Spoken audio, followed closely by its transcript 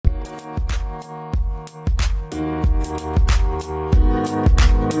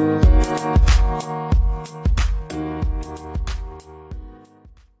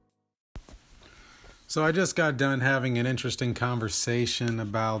So I just got done having an interesting conversation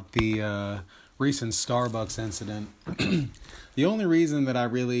about the recent Starbucks incident. The only reason that I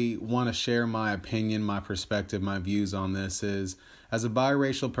really want to share my opinion, my perspective, my views on this is as a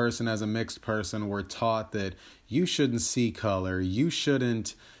biracial person, as a mixed person, we're taught that you shouldn't see color. You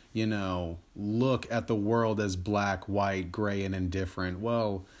shouldn't, look at the world as black, white, gray, and indifferent.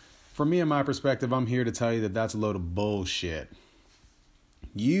 Well, for me and my perspective, I'm here to tell you that that's a load of bullshit.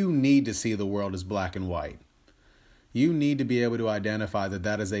 You need to see the world as black and white. You need to be able to identify that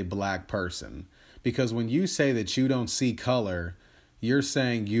that is a black person. Because when you say that you don't see color, you're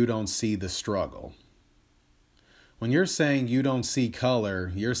saying you don't see the struggle. When you're saying you don't see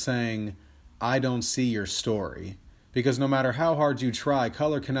color, you're saying I don't see your story. Because no matter how hard you try,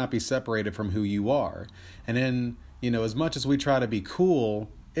 color cannot be separated from who you are. And then, as much as we try to be cool,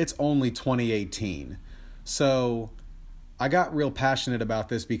 it's only 2018. So I got real passionate about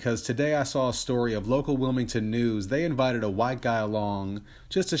this because today I saw a story of local Wilmington News. They invited a white guy along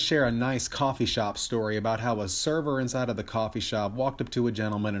just to share a nice coffee shop story about how a server inside of the coffee shop walked up to a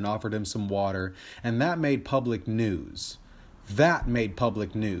gentleman and offered him some water, and that made public news. That made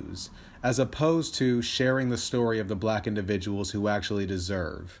public news, as opposed to sharing the story of the black individuals who actually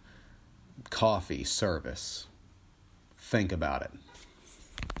deserve coffee service. Think about it.